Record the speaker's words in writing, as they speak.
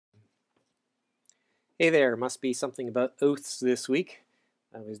Hey there, must be something about oaths this week.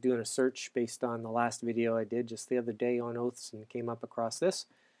 I was doing a search based on the last video I did just the other day on oaths and came up across this.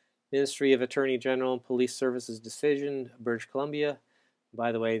 Ministry of Attorney General and Police Services Decision, British Columbia.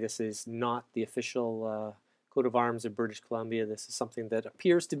 By the way, this is not the official coat of arms of British Columbia. This is something that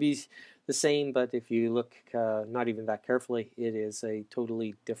appears to be the same, but if you look not even that carefully, it is a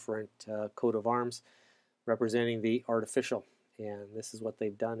totally different coat of arms representing the artificial. And this is what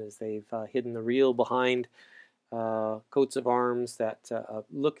they've done, is they've hidden the real behind coats of arms that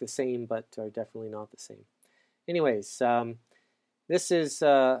look the same but are definitely not the same. Anyways, this is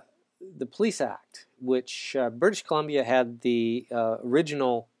the Police Act, which British Columbia had the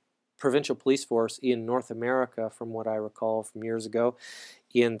original provincial police force in North America, from what I recall from years ago,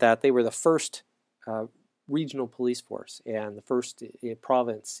 in that they were the first regional police force and the first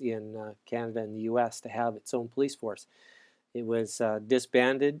province in Canada and the US to have its own police force. It was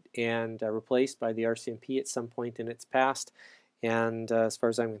disbanded and replaced by the RCMP at some point in its past, and as far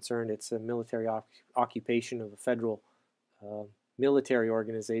as I'm concerned, it's a military occupation of a federal military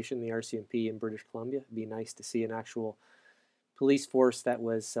organization, the RCMP in British Columbia. It'd be nice to see an actual police force that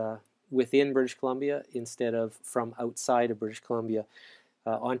was within British Columbia instead of from outside of British Columbia.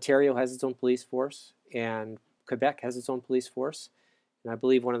 Ontario has its own police force, and Quebec has its own police force, and I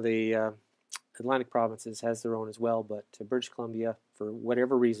believe one of the Atlantic provinces has their own as well, but British Columbia, for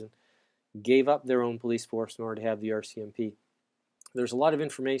whatever reason, gave up their own police force in order to have the RCMP. There's a lot of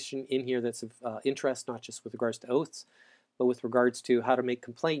information in here that's of interest, not just with regards to oaths, but with regards to how to make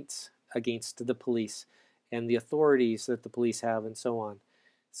complaints against the police and the authorities that the police have and so on.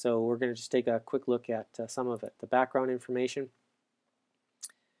 So we're going to just take a quick look at some of it. The background information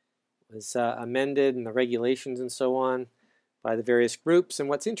was amended, and the regulations and so on by the various groups. And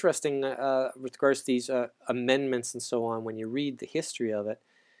what's interesting with regards to these amendments and so on, when you read the history of it,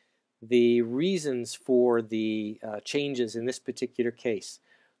 the reasons for the changes in this particular case.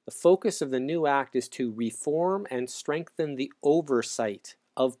 The focus of the new act is to reform and strengthen the oversight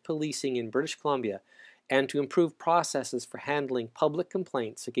of policing in British Columbia and to improve processes for handling public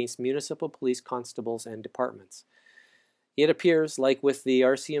complaints against municipal police constables and departments. It appears, like with the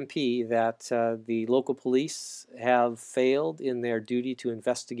RCMP, that the local police have failed in their duty to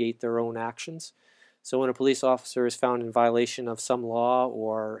investigate their own actions. So when a police officer is found in violation of some law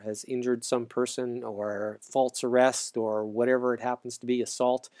or has injured some person or false arrest or whatever it happens to be,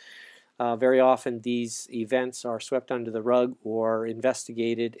 assault, very often these events are swept under the rug or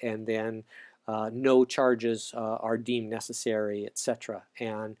investigated, and then no charges are deemed necessary, etc.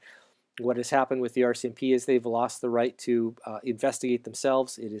 And what has happened with the RCMP is they've lost the right to investigate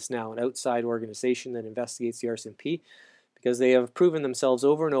themselves. It is now an outside organization that investigates the RCMP because they have proven themselves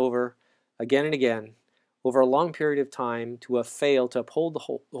over and over, again and again, over a long period of time to have failed to uphold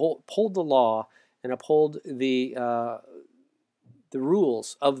the law and uphold the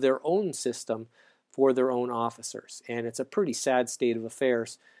rules of their own system for their own officers. And it's a pretty sad state of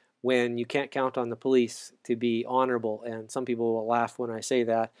affairs when you can't count on the police to be honorable. And some people will laugh when I say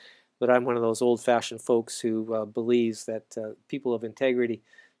that, but I'm one of those old-fashioned folks who believes that people of integrity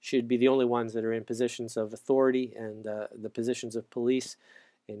should be the only ones that are in positions of authority and the positions of police.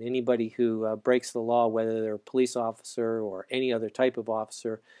 And anybody who breaks the law, whether they're a police officer or any other type of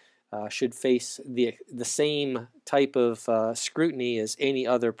officer, should face the same type of scrutiny as any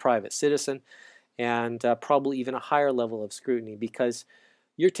other private citizen, and probably even a higher level of scrutiny, because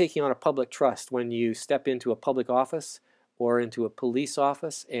you're taking on a public trust when you step into a public office or into a police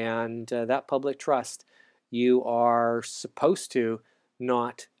office, and that public trust you are supposed to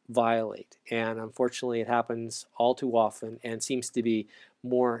not violate. And unfortunately it happens all too often and seems to be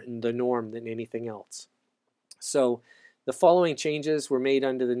more the norm than anything else. So the following changes were made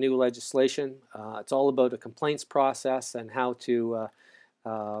under the new legislation. It's all about a complaints process and how to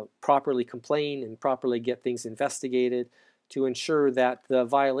properly complain and properly get things investigated to ensure that the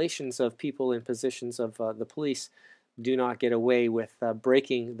violations of people in positions of the police do not get away with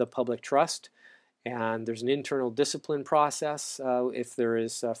breaking the public trust. And there's an internal discipline process if there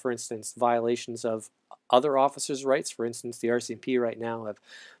is, for instance, violations of other officers' rights. For instance, the RCMP right now have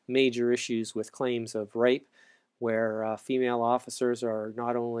major issues with claims of rape, where female officers are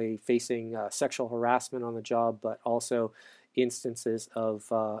not only facing sexual harassment on the job, but also instances of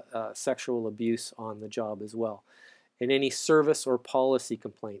sexual abuse on the job as well. And any service or policy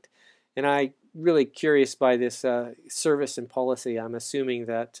complaint. And I'm really curious by this service and policy. I'm assuming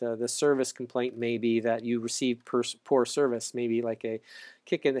that the service complaint may be that you received poor service, maybe like a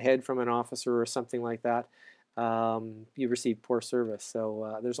kick in the head from an officer or something like that. You received poor service.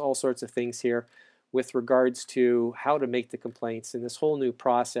 So there's all sorts of things here with regards to how to make the complaints in this whole new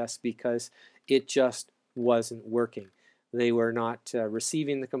process, because it just wasn't working. They were not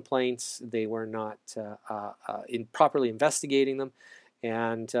receiving the complaints, they were not properly investigating them,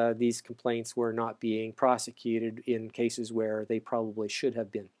 and these complaints were not being prosecuted in cases where they probably should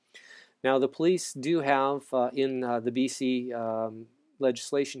have been. Now, the police do have in the BC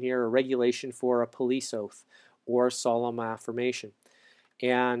legislation here a regulation for a police oath or solemn affirmation.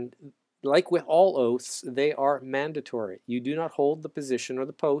 And like with all oaths, they are mandatory. You do not hold the position or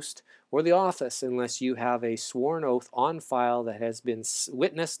the post or the office unless you have a sworn oath on file that has been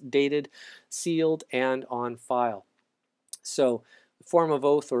witnessed, dated, sealed, and on file. So, the form of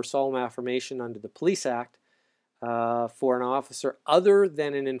oath or solemn affirmation under the Police Act for an officer other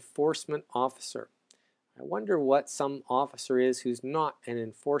than an enforcement officer. I wonder what some officer is who's not an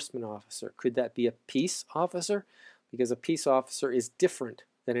enforcement officer. Could that be a peace officer? Because a peace officer is different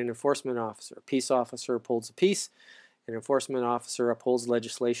than an enforcement officer. A peace officer upholds the peace. An enforcement officer upholds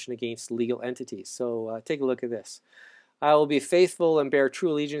legislation against legal entities. So take a look at this. I will be faithful and bear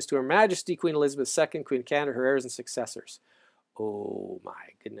true allegiance to Her Majesty Queen Elizabeth II, Queen of Canada, her heirs and successors. Oh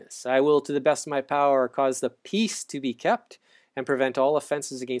my goodness. I will, to the best of my power, cause the peace to be kept and prevent all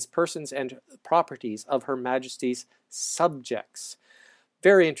offenses against persons and properties of Her Majesty's subjects.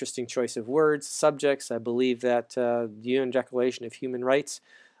 Very interesting choice of words, subjects. I believe that the UN Declaration of Human Rights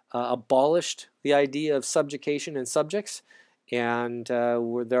abolished the idea of subjugation and subjects, and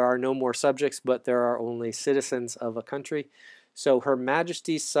there are no more subjects, but there are only citizens of a country. So Her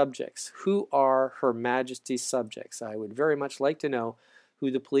Majesty's subjects. Who are Her Majesty's subjects? I would very much like to know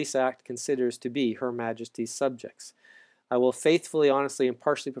who the Police Act considers to be Her Majesty's subjects. I will faithfully, honestly, and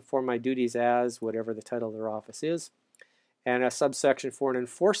impartially perform my duties as whatever the title of their office is. And a subsection for an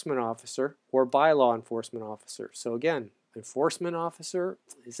enforcement officer or bylaw enforcement officer. So again, enforcement officer,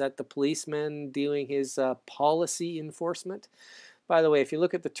 is that the policeman doing his policy enforcement? By the way, if you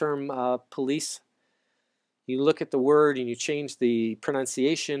look at the term police, you look at the word and you change the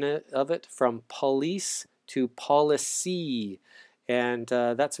pronunciation of it from police to policy. And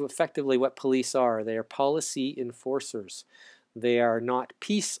that's effectively what police are. They are policy enforcers. They are not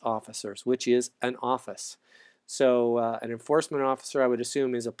peace officers, which is an office. So an enforcement officer, I would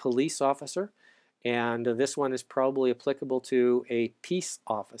assume, is a police officer, and this one is probably applicable to a peace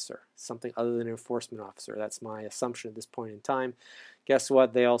officer, something other than an enforcement officer. That's my assumption at this point in time. Guess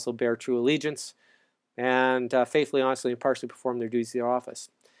what? They also bear true allegiance and faithfully, honestly, and impartially perform their duties of their office.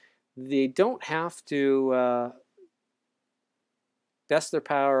 They don't have to best their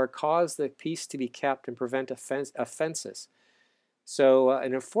power, cause the peace to be kept, and prevent offenses. So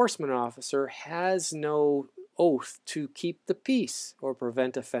an enforcement officer has no oath to keep the peace or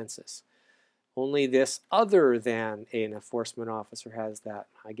prevent offenses. Only this other than an enforcement officer has that.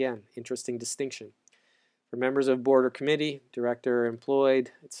 Again, interesting distinction. For members of board or committee, director,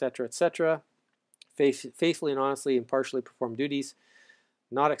 employed, etc., faithfully and honestly, impartially perform duties,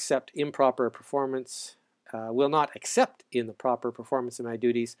 not accept improper performance, will not accept in the proper performance of my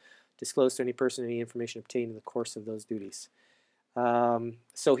duties, disclose to any person any information obtained in the course of those duties.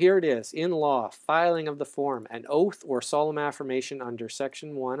 So here it is. In law, filing of the form, an oath or solemn affirmation under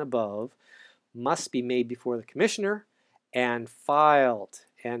Section 1 above must be made before the Commissioner and filed.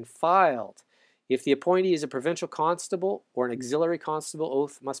 If the appointee is a provincial constable or an auxiliary constable,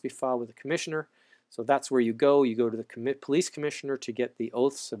 oath must be filed with the Commissioner. So that's where you go. You go to the Police Commissioner to get the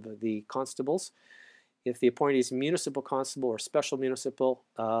oaths of the constables. If the appointee is a municipal constable or special municipal,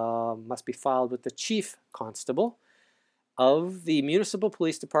 must be filed with the Chief Constable of the municipal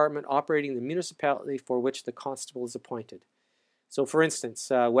police department operating the municipality for which the constable is appointed. So for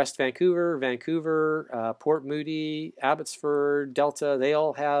instance, West Vancouver, Port Moody, Abbotsford, Delta, they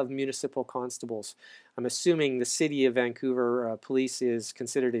all have municipal constables. I'm assuming the City of Vancouver Police is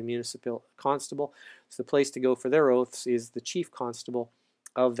considered a municipal constable. So the place to go for their oaths is the Chief Constable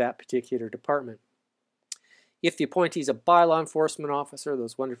of that particular department. If the appointee is a bylaw enforcement officer,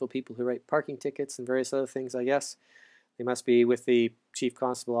 those wonderful people who write parking tickets and various other things, I guess, they must be with the Chief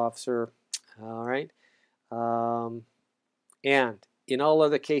Constable Officer, all right? And in all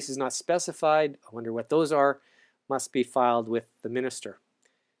other cases not specified, I wonder what those are, must be filed with the Minister.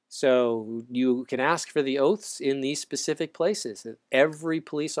 So you can ask for the oaths in these specific places. Every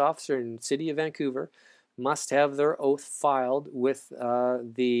police officer in the City of Vancouver must have their oath filed with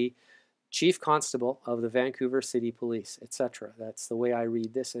the Chief Constable of the Vancouver City Police, etc. That's the way I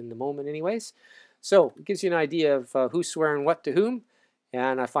read this in the moment anyways. So it gives you an idea of who's swearing what to whom,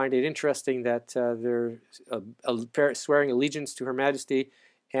 and I find it interesting that they're swearing allegiance to Her Majesty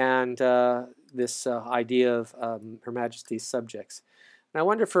and this idea of Her Majesty's subjects. And I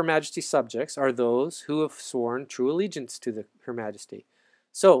wonder if Her Majesty's subjects are those who have sworn true allegiance to Her Majesty.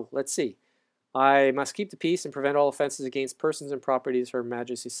 So let's see. I must keep the peace and prevent all offenses against persons and properties of Her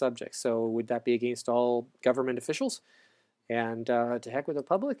Majesty's subjects. So would that be against all government officials? And to heck with the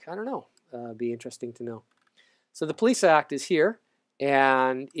public? I don't know. Be interesting to know. So the Police Act is here,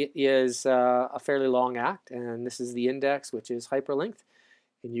 and it is a fairly long act, and this is the index, which is hyperlinked,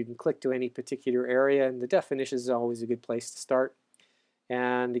 and you can click to any particular area, and the definition is always a good place to start.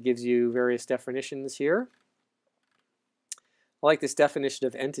 And it gives you various definitions here. I like this definition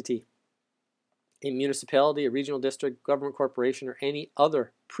of entity. A municipality, a regional district, government corporation, or any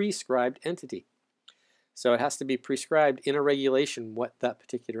other prescribed entity. So it has to be prescribed in a regulation what that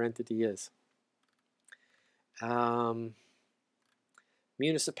particular entity is.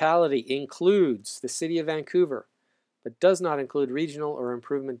 Municipality includes the City of Vancouver, but does not include regional or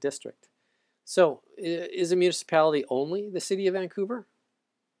improvement district. So is a municipality only the City of Vancouver?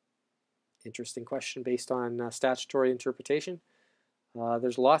 Interesting question based on statutory interpretation.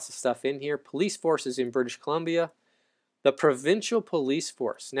 There's lots of stuff in here. Police forces in British Columbia. The provincial police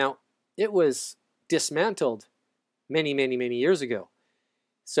force. Now, it was dismantled many, many, many years ago.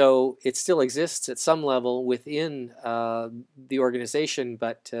 So it still exists at some level within the organization,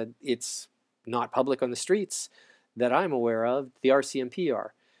 but it's not public on the streets that I'm aware of. The RCMP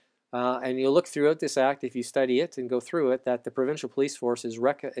are. And you'll look throughout this act, if you study it and go through it, that the provincial police force is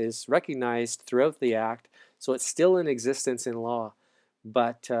recognized throughout the act. So it's still in existence in law,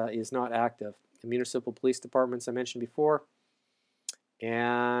 but is not active. The municipal police departments I mentioned before,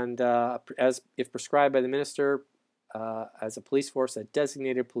 and as if prescribed by the minister, as a police force, a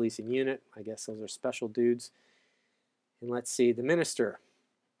designated policing unit. I guess those are special dudes. And let's see, the minister.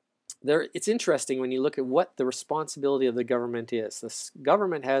 It's interesting when you look at what the responsibility of the government is. The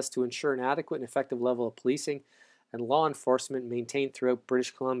government has to ensure an adequate and effective level of policing and law enforcement maintained throughout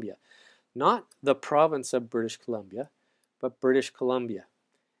British Columbia. Not the province of British Columbia, but British Columbia.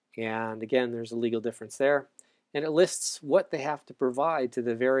 And again, there's a legal difference there. And it lists what they have to provide to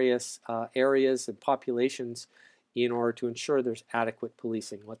the various areas and populations in order to ensure there's adequate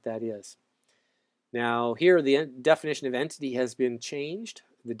policing, what that is. Now here the definition of entity has been changed.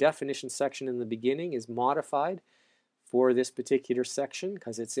 The definition section in the beginning is modified for this particular section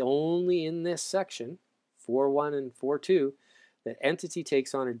because it's only in this section, 4.1 and 4.2, that entity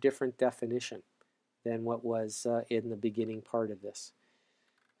takes on a different definition than what was in the beginning part of this.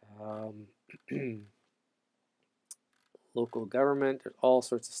 Local government, there's all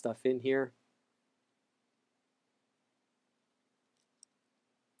sorts of stuff in here.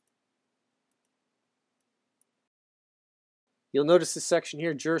 You'll notice this section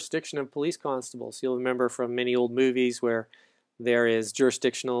here, jurisdiction of police constables. You'll remember from many old movies where there is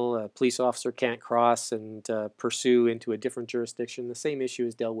jurisdictional, a police officer can't cross and pursue into a different jurisdiction. The same issue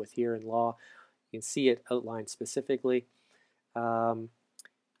is dealt with here in law. You can see it outlined specifically.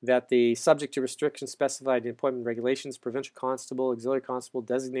 That the subject to restrictions specified in appointment regulations, provincial constable, auxiliary constable,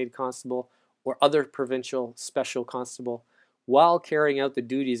 designated constable, or other provincial special constable while carrying out the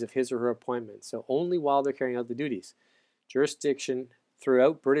duties of his or her appointment. So only while they're carrying out the duties. Jurisdiction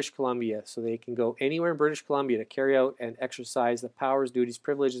throughout British Columbia, so they can go anywhere in British Columbia to carry out and exercise the powers, duties,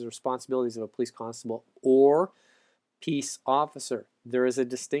 privileges, responsibilities of a police constable or peace officer. There is a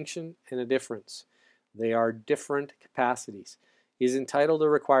distinction and a difference. They are different capacities. He is entitled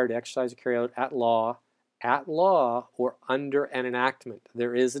or required to exercise or carry out at law, or under an enactment.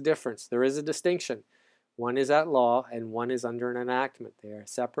 There is a difference. There is a distinction. One is at law and one is under an enactment. They are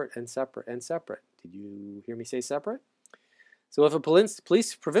separate and separate and separate. Did you hear me say separate? So if a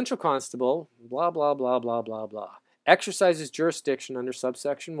police provincial constable, blah, blah, blah, blah, blah, blah, exercises jurisdiction under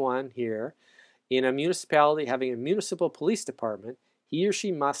subsection 1 here in a municipality having a municipal police department, he or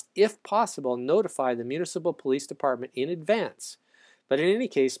she must, if possible, notify the municipal police department in advance, but in any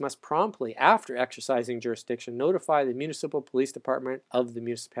case must promptly, after exercising jurisdiction, notify the municipal police department of the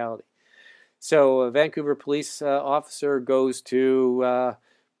municipality. So a Vancouver police officer goes to,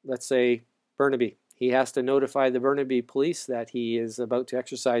 let's say, Burnaby. He has to notify the Burnaby police that he is about to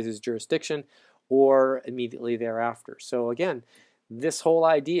exercise his jurisdiction or immediately thereafter. So again, this whole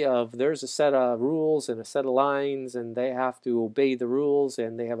idea of there's a set of rules and a set of lines and they have to obey the rules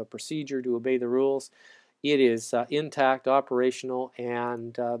and they have a procedure to obey the rules, it is intact, operational,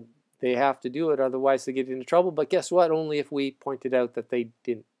 and they have to do it, otherwise they get into trouble. But guess what? Only if we pointed out that they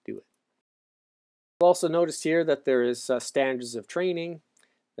didn't do it. You'll also notice here that there is standards of training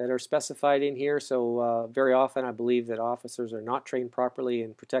that are specified in here. So very often I believe that officers are not trained properly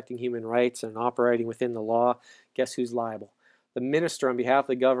in protecting human rights and operating within the law. Guess who's liable? The minister on behalf of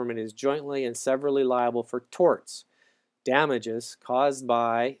the government is jointly and severally liable for torts, damages caused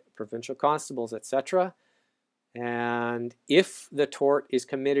by provincial constables, etc., and if the tort is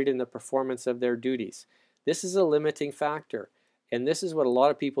committed in the performance of their duties. This is a limiting factor, and this is what a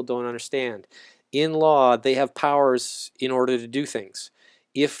lot of people don't understand. In law, they have powers in order to do things.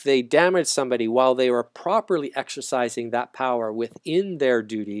 If they damage somebody while they are properly exercising that power within their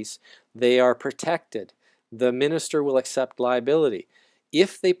duties, they are protected. The minister will accept liability.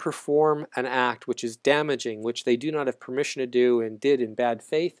 If they perform an act which is damaging, which they do not have permission to do and did in bad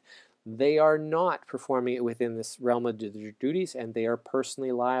faith, they are not performing it within this realm of their duties, and they are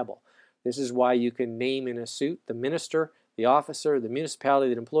personally liable. This is why you can name in a suit the minister, the officer, the municipality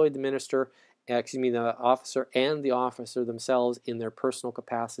that employed the minister, the officer, and the officer themselves in their personal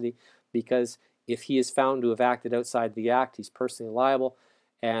capacity, because if he is found to have acted outside the act, he's personally liable,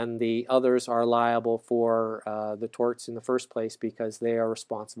 and the others are liable for the torts in the first place because they are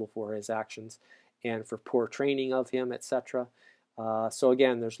responsible for his actions and for poor training of him, etc. So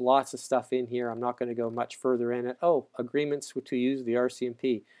again, there's lots of stuff in here. I'm not going to go much further in it. Oh, agreements to use the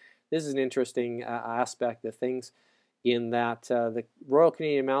RCMP. This is an interesting aspect of things, in that the Royal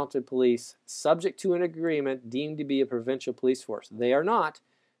Canadian Mounted Police, subject to an agreement, deemed to be a provincial police force. They are not.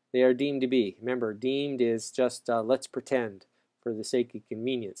 They are deemed to be. Remember, deemed is just let's pretend for the sake of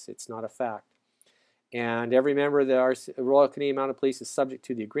convenience. It's not a fact. And every member of the Royal Canadian Mounted Police is subject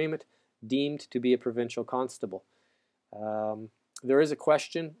to the agreement, deemed to be a provincial constable. There is a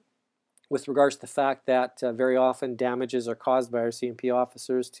question with regards to the fact that very often damages are caused by RCMP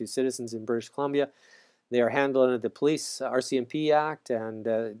officers to citizens in British Columbia. They are handled under the Police RCMP Act, and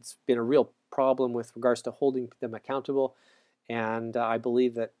it's been a real problem with regards to holding them accountable. And I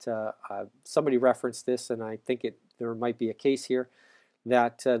believe that somebody referenced this, and I think there might be a case here,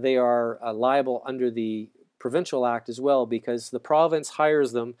 that they are liable under the Provincial Act as well, because the province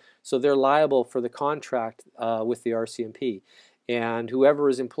hires them, so they're liable for the contract with the RCMP. And whoever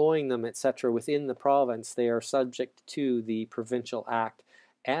is employing them, etc., within the province, they are subject to the Provincial Act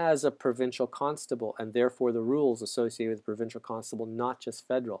as a provincial constable, and therefore the rules associated with provincial constable, not just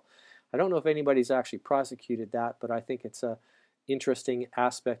federal. I don't know if anybody's actually prosecuted that, but I think it's an interesting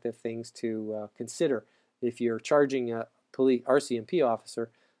aspect of things to consider if you're charging a RCMP officer,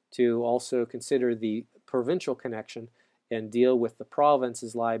 to also consider the provincial connection and deal with the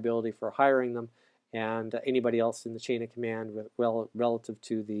province's liability for hiring them and anybody else in the chain of command relative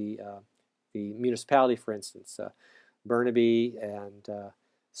to the municipality, for instance. Burnaby and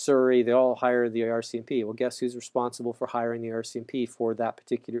Surrey, they all hire the RCMP. Well, guess who's responsible for hiring the RCMP for that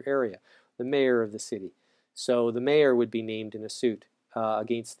particular area? The mayor of the city. So the mayor would be named in a suit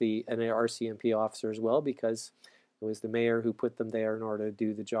against an RCMP officer as well, because it was the mayor who put them there in order to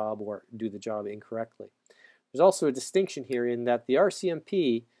do the job or do the job incorrectly. There's also a distinction here in that the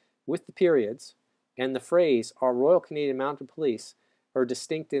RCMP, with the periods, and the phrase "our Royal Canadian Mounted Police" are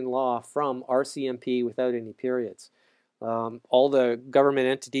distinct in law from RCMP without any periods. All the government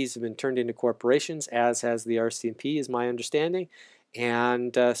entities have been turned into corporations, as has the RCMP, is my understanding.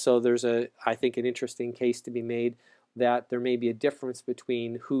 And so there's I think, an interesting case to be made that there may be a difference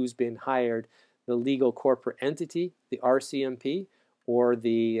between who's been hired, the legal corporate entity, the RCMP, or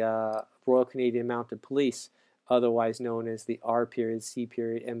the Royal Canadian Mounted Police, otherwise known as the R period, C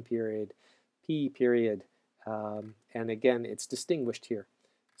period, M period, P period. And again, it's distinguished here.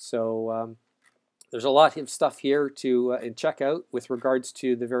 So there's a lot of stuff here to check out with regards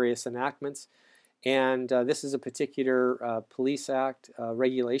to the various enactments. And this is a particular Police Act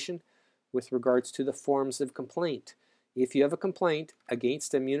regulation with regards to the forms of complaint. If you have a complaint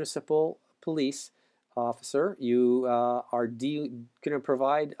against a municipal police officer, you are going to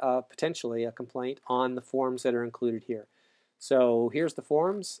provide potentially a complaint on the forms that are included here. So here's the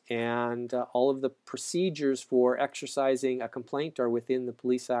forms, and all of the procedures for exercising a complaint are within the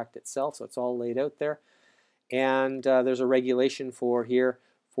Police Act itself, so it's all laid out there. And there's a regulation for here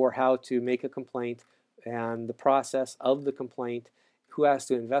for how to make a complaint and the process of the complaint, who has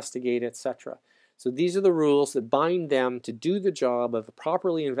to investigate, etc. So these are the rules that bind them to do the job of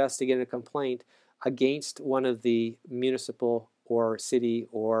properly investigating a complaint against one of the municipal or city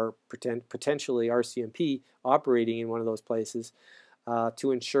or potentially RCMP operating in one of those places,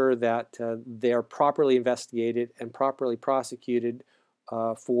 to ensure that they are properly investigated and properly prosecuted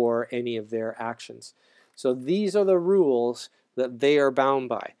for any of their actions. So these are the rules that they are bound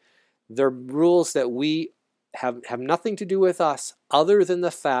by. They're rules that we have nothing to do with us, other than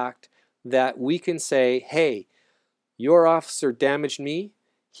the fact that we can say, hey, your officer damaged me.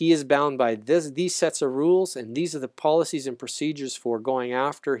 He is bound by these sets of rules, and these are the policies and procedures for going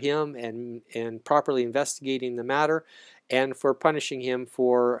after him and properly investigating the matter, and for punishing him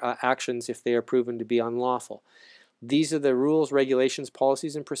for actions if they are proven to be unlawful. These are the rules, regulations,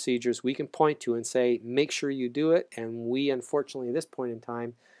 policies, and procedures we can point to and say, make sure you do it. And we, unfortunately, at this point in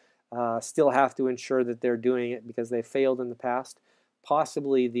time, still have to ensure that they're doing it because they failed in the past.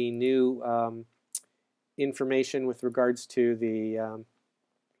 Possibly the new information with regards to the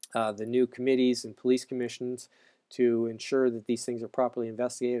new committees and police commissions to ensure that these things are properly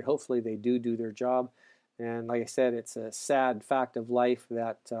investigated. Hopefully they do their job. And like I said, it's a sad fact of life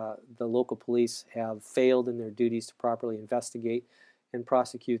that the local police have failed in their duties to properly investigate and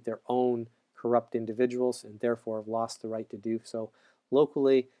prosecute their own corrupt individuals, and therefore have lost the right to do so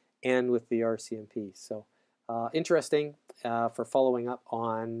locally and with the RCMP. So interesting for following up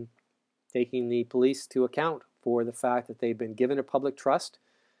on taking the police to account for the fact that they've been given a public trust.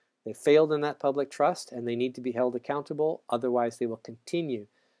 They failed in that public trust, and they need to be held accountable. Otherwise, they will continue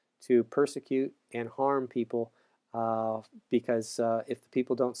to persecute and harm people because if the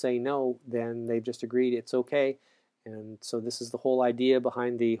people don't say no, then they've just agreed it's okay. And so this is the whole idea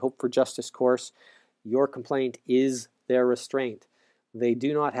behind the Hope for Justice course. Your complaint is their restraint. They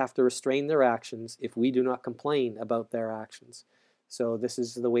do not have to restrain their actions if we do not complain about their actions. So this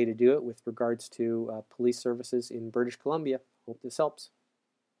is the way to do it with regards to police services in British Columbia. Hope this helps.